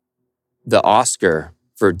the Oscar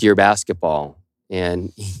for Dear Basketball,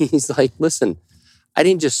 and he's like, listen, I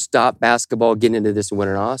didn't just stop basketball, get into this and win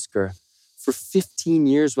an Oscar. For 15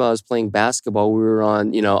 years while I was playing basketball, we were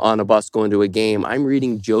on a bus going to a game. I'm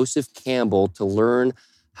reading Joseph Campbell to learn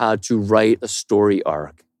how to write a story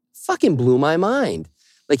arc. Fucking blew my mind.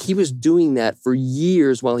 Like he was doing that for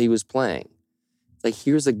years while he was playing. Like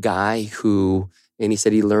here's a guy who, and he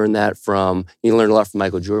said he learned a lot from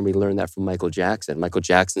Michael Jordan, he learned that from Michael Jackson. Michael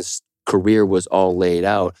Jackson's career was all laid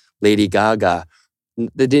out. Lady Gaga,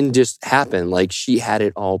 that didn't just happen. Like she had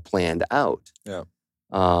it all planned out. Yeah.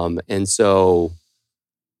 And so,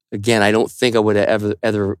 again, I don't think I would have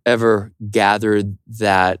ever gathered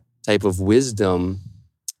that type of wisdom,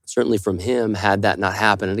 certainly from him, had that not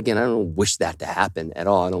happened. And again, I don't wish that to happen at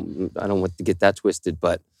all. I don't want to get that twisted,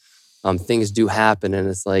 but things do happen, and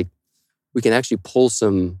it's like we can actually pull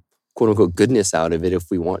some quote unquote goodness out of it if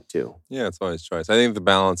we want to. Yeah, it's always choice. I think the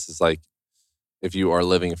balance is like if you are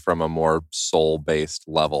living from a more soul-based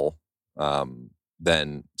level,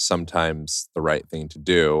 then sometimes the right thing to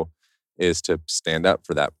do is to stand up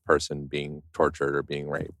for that person being tortured or being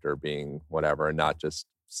raped or being whatever, and not just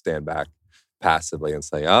stand back passively and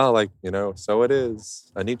say, oh, like, so it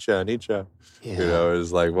is. Anicca. Yeah.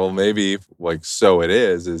 It's like, well, maybe like, so it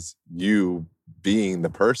is you being the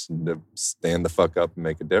person to stand the fuck up and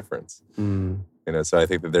make a difference. So I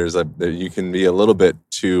think that you can be a little bit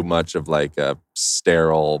too much of like a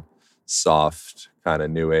sterile, soft kind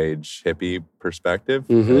of new age hippie perspective,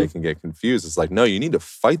 and they can get confused. It's like, no, you need to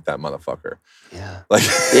fight that motherfucker. Yeah. Like,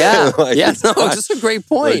 yeah. like, yeah. No, just a great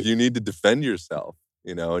point. Like, you need to defend yourself,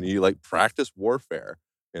 and you like practice warfare.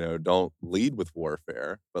 Don't lead with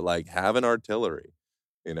warfare, but like have an artillery,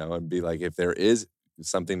 and be like, if there is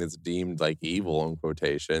something that's deemed like evil in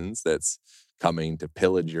quotations that's coming to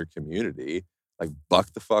pillage your community, like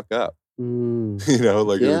buck the fuck up.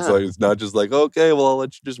 It's not just like, okay, well, I'll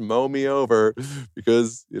let you just mow me over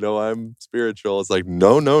because, I'm spiritual. It's like,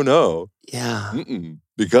 no. Yeah.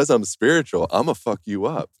 Because I'm spiritual, I'm gonna fuck you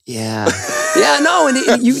up. Yeah. Yeah, no,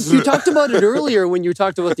 and you talked about it earlier when you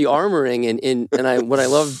talked about the armoring, and what I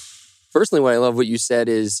love what you said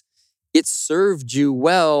is it served you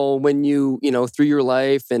well when you through your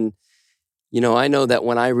life. And I know that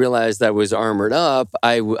when I realized I was armored up,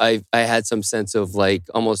 I had some sense of like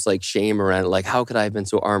almost like shame around it. Like, how could I have been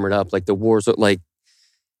so armored up? Like the wars,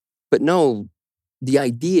 but no, the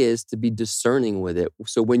idea is to be discerning with it.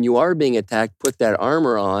 So when you are being attacked, put that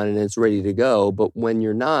armor on and it's ready to go. But when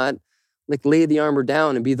you're not, like lay the armor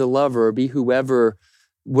down and be the lover or be whoever,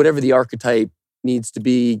 whatever the archetype needs to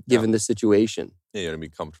be given the situation. Yeah, you got to be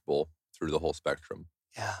comfortable through the whole spectrum.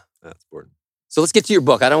 Yeah. That's important. So let's get to your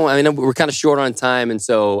book. We're kind of short on time, and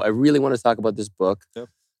so I really want to talk about this book. Yep.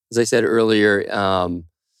 As I said earlier,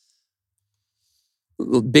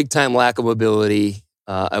 big time lack of mobility.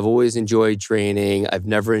 I've always enjoyed training. I've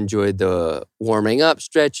never enjoyed the warming up,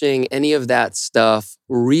 stretching, any of that stuff.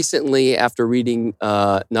 Recently, after reading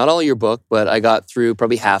not all your book, but I got through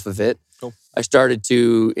probably half of it. Cool. I started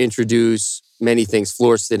to introduce many things,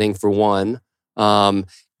 floor sitting for one. And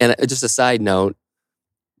just a side note,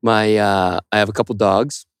 I have a couple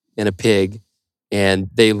dogs and a pig, and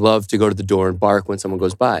they love to go to the door and bark when someone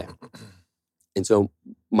goes by. And so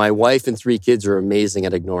my wife and 3 kids are amazing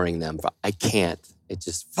at ignoring them. I can't. It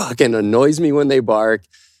just fucking annoys me when they bark.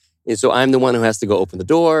 And so I'm the one who has to go open the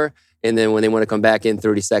door. And then when they want to come back in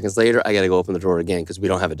 30 seconds later, I got to go open the door again because we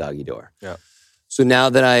don't have a doggy door. Yeah. So now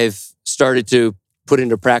that I've started to put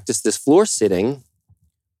into practice this floor sitting,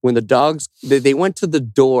 when the dogs, they went to the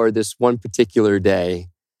door this one particular day,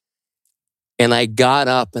 and I got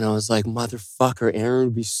up and I was like, motherfucker, Aaron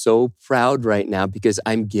would be so proud right now because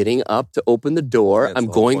I'm getting up to open the door. Yeah, I'm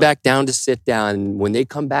going back down to sit down. And when they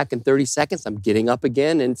come back in 30 seconds, I'm getting up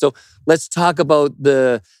again. And so let's talk about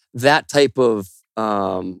that type of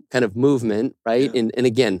kind of movement, right? Yeah. And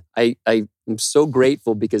again, I am so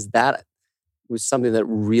grateful because that was something that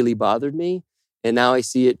really bothered me. And now I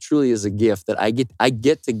see it truly as a gift that I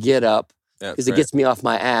get to get up because it gets me off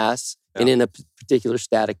my ass. And in a particular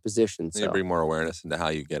static position. So you bring more awareness into how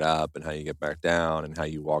you get up and how you get back down and how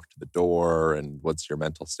you walk to the door and what's your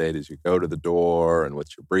mental state as you go to the door and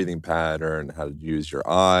what's your breathing pattern, how to use your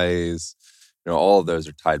eyes. All of those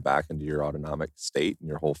are tied back into your autonomic state and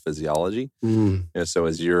your whole physiology. So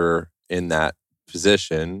as you're in that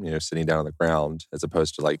position, sitting down on the ground, as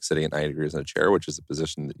opposed to like sitting at 90 degrees in a chair, which is a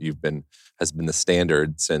position that has been the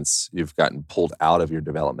standard since you've gotten pulled out of your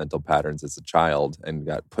developmental patterns as a child and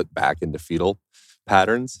got put back into fetal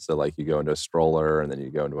patterns. So like you go into a stroller and then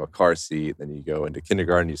you go into a car seat, then you go into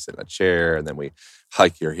kindergarten, you sit in a chair, and then we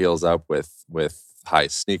hike your heels up with high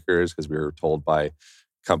sneakers because we were told by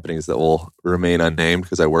companies that will remain unnamed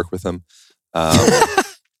because I work with them.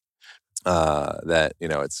 That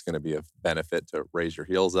it's going to be a benefit to raise your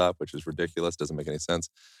heels up, which is ridiculous, doesn't make any sense.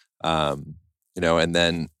 And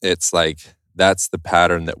then it's like that's the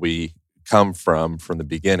pattern that we come from the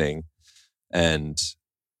beginning, and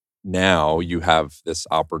now you have this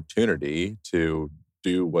opportunity to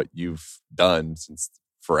do what you've done since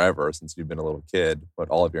you've been a little kid, what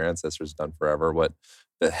all of your ancestors done forever, what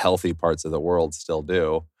the healthy parts of the world still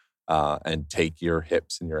do. And take your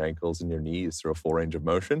hips and your ankles and your knees through a full range of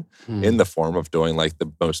motion in the form of doing like the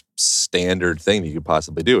most standard thing that you could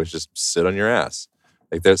possibly do is just sit on your ass.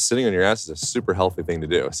 Like sitting on your ass is a super healthy thing to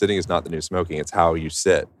do. Sitting is not the new smoking; it's how you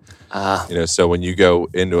sit. So when you go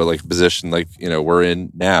into a position like we're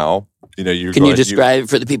in now, you can you describe it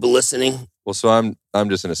for the people listening? Well, so I'm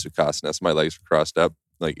just in a sukhasana. So my legs are crossed up,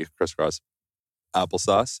 like crisscross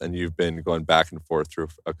applesauce, and you've been going back and forth through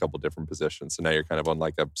a couple different positions. So now you're kind of on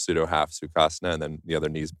like a pseudo half sukhasana, and then the other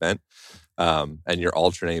knee's bent, and you're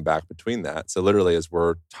alternating back between that. So literally, as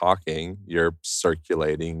we're talking, you're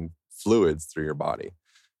circulating fluids through your body.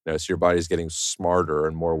 So your body's getting smarter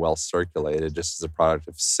and more well circulated just as a product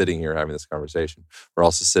of sitting here having this conversation. We're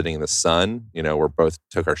also sitting in the sun. We're both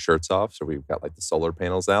took our shirts off, so we've got like the solar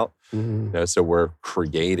panels out. So we're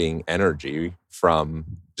creating energy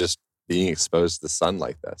from just being exposed to the sun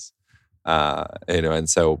like this. And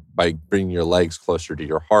so by bringing your legs closer to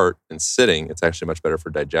your heart and sitting, it's actually much better for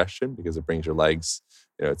digestion because it brings your legs,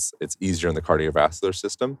 it's easier in the cardiovascular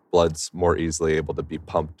system. Blood's more easily able to be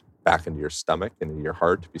pumped back into your stomach and into your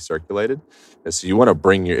heart to be circulated. And so you want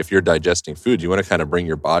to if you're digesting food, you want to kind of bring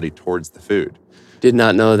your body towards the food. Did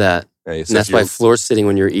not know that. So and that's why floor sitting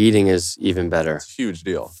when you're eating is even better. It's a huge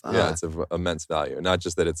deal. Yeah, it's of immense value. Not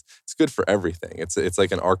just that it's good for everything. It's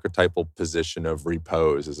like an archetypal position of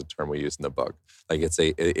repose is a term we use in the book. Like it's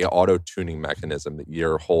a auto-tuning mechanism that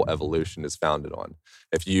your whole evolution is founded on.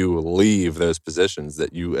 If you leave those positions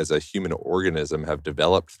that you as a human organism have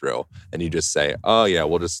developed through and you just say, oh yeah,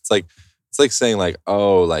 it's like saying like,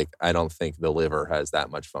 oh, like I don't think the liver has that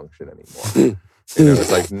much function anymore.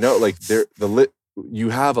 It's like, no, like you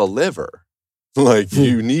have a liver. Like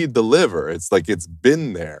you need the liver. It's like it's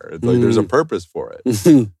been there. It's like there's a purpose for it.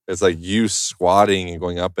 It's like you squatting and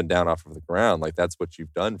going up and down off of the ground. Like that's what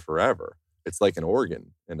you've done forever. It's like an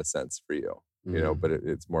organ in a sense for you, but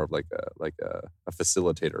it's more of like a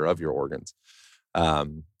facilitator of your organs.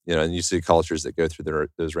 And you see cultures that go through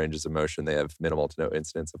those ranges of motion. They have minimal to no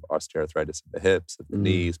incidence of osteoarthritis of the hips, of the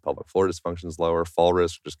knees, pelvic floor dysfunction is lower, fall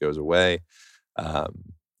risk just goes away.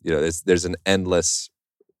 There's an endless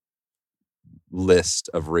list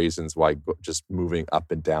of reasons why just moving up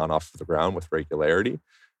and down off of the ground with regularity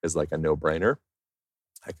is like a no-brainer.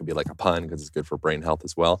 That can be like a pun because it's good for brain health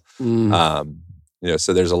as well.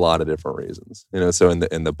 So there's a lot of different reasons. So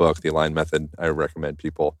in the book, The Align Method, I recommend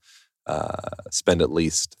people spend at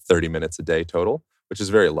least 30 minutes a day total, which is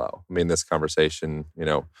very low. I mean, this conversation,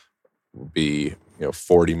 will be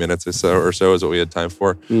 40 minutes or so is what we had time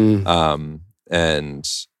for. And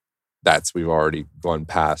we've already gone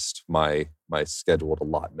past my scheduled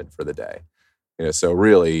allotment for the day. So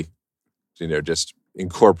really, just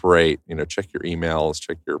incorporate, check your emails,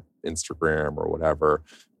 check your Instagram or whatever,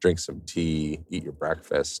 drink some tea, eat your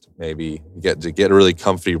breakfast, maybe get a really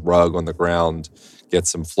comfy rug on the ground, get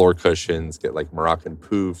some floor cushions, get like Moroccan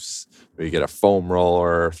poofs, maybe get a foam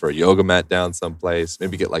roller, throw a yoga mat down someplace,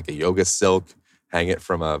 maybe get like a yoga silk, hang it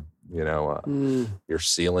from your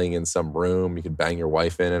ceiling in some room. You can bang your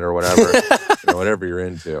wife in it or whatever, whatever you're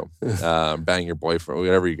into. Bang your boyfriend,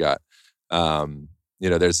 whatever you got.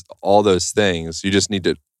 There's all those things. You just need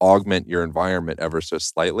to augment your environment ever so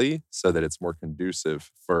slightly so that it's more conducive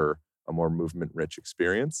for a more movement-rich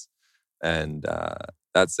experience. And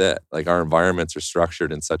that's it. Like our environments are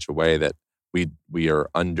structured in such a way that we are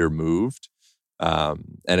undermoved.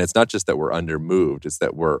 And it's not just that we're undermoved, it's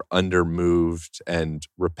that we're undermoved and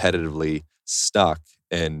repetitively stuck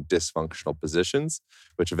in dysfunctional positions,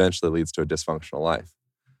 which eventually leads to a dysfunctional life.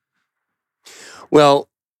 Well,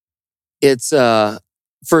 it's,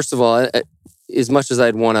 first of all, as much as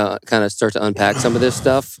I'd want to kind of start to unpack some of this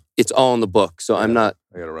stuff, it's all in the book. So I'm not...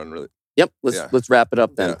 I got to run really... Yep, let's wrap it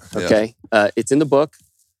up then. Yeah, okay. Yeah. It's in the book.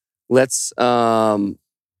 Let's... I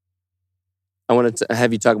wanted to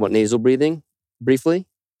have you talk about nasal breathing briefly.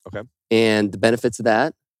 Okay. and the benefits of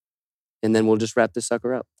that. And then we'll just wrap this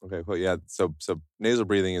sucker up. Okay, cool. Yeah. So nasal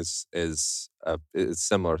breathing is a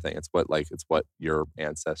similar thing. It's what your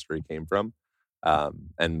ancestry came from,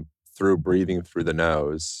 and through breathing through the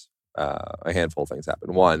nose, a handful of things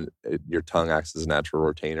happen. One, your tongue acts as a natural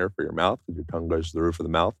retainer for your mouth because your tongue goes to the roof of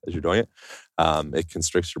the mouth as you're doing it. It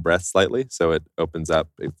constricts your breath slightly, so it opens up.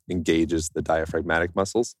 It engages the diaphragmatic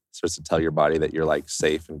muscles. Starts to tell your body that you're like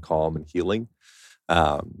safe and calm and healing.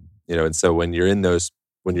 And so when you're in those.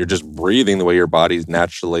 When you're just breathing the way your body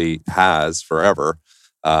naturally has forever,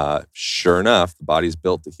 sure enough, the body's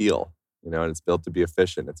built to heal, and it's built to be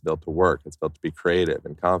efficient. It's built to work. It's built to be creative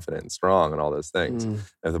and confident and strong and all those things. And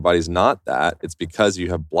if the body's not that, it's because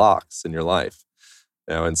you have blocks in your life,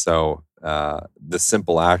 and so the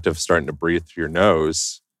simple act of starting to breathe through your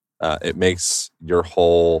nose, it makes your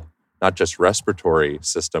whole, not just respiratory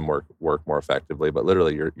system work more effectively, but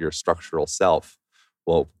literally your structural self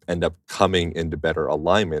will end up coming into better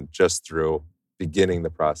alignment just through beginning the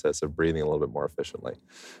process of breathing a little bit more efficiently.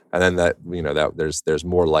 And then that there's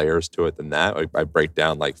more layers to it than that. I break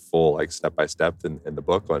down full step by step in the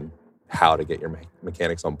book on how to get your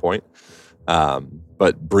mechanics on point.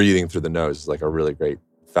 But breathing through the nose is a really great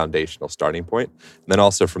foundational starting point. And then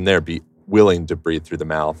also from there, be willing to breathe through the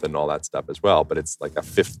mouth and all that stuff as well. But it's like a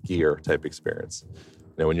fifth gear type experience.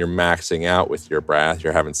 When you're maxing out with your breath,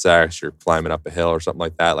 you're having sex, you're climbing up a hill or something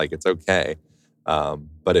like that, it's okay.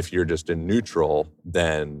 But if you're just in neutral,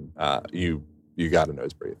 then you got to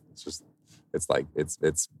nose breathe.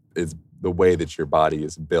 It's the way that your body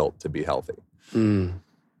is built to be healthy.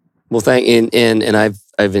 Well, and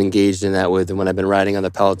I've engaged in that when I've been riding on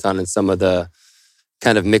the Peloton and some of the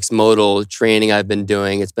kind of mixed modal training I've been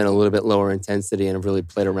doing. It's been a little bit lower intensity, and I've really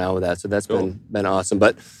played around with that. So that's cool. been awesome.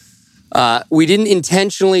 But we didn't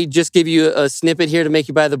intentionally just give you a snippet here to make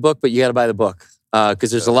you buy the book, but you got to buy the book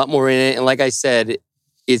because there's a lot more in it. And like I said,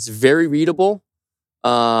 it's very readable.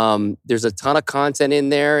 There's a ton of content in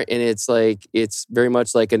there, and it's very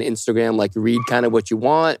much like an Instagram, read kind of what you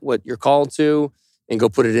want, what you're called to, and go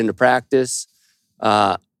put it into practice.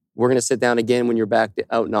 We're going to sit down again when you're back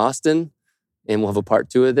out in Austin, and we'll have a part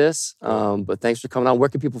 2 of this. But thanks for coming on. Where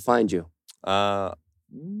can people find you? Well,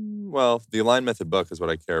 the Align Method book is what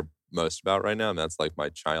I care most about right now, and that's my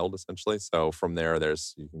child essentially. So from there,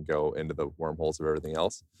 you can go into the wormholes of everything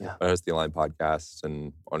else. Yeah. I host the Align podcast,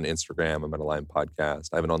 and on Instagram, I'm at Align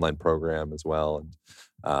Podcast. I have an online program as well, and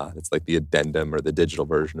it's the addendum or the digital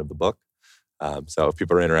version of the book. So if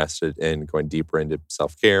people are interested in going deeper into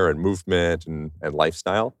self-care and movement and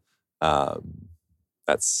lifestyle,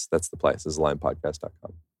 that's the place. Is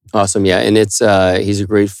alignpodcast.com. Awesome. Yeah. And it's he's a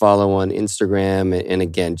great follow on Instagram, and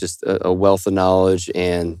again, just a wealth of knowledge,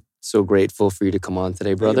 and so grateful for you to come on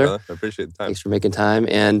today, brother. Thank you, brother. I appreciate the time. Thanks for making time.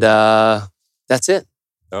 And that's it.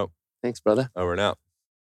 Oh. Thanks, brother. Over and out.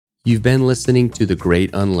 You've been listening to The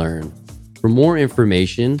Great Unlearn. For more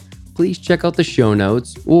information, please check out the show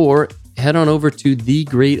notes or head on over to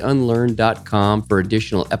thegreatunlearn.com for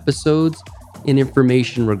additional episodes and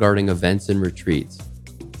information regarding events and retreats.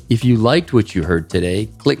 If you liked what you heard today,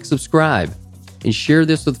 click subscribe and share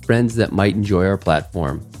this with friends that might enjoy our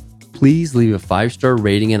platform. Please leave a 5-star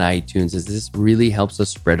rating in iTunes, as this really helps us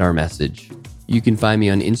spread our message. You can find me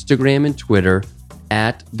on Instagram and Twitter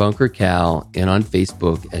at BunkerCal, and on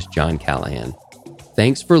Facebook as John Callahan.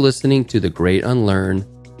 Thanks for listening to The Great Unlearn,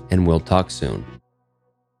 and we'll talk soon.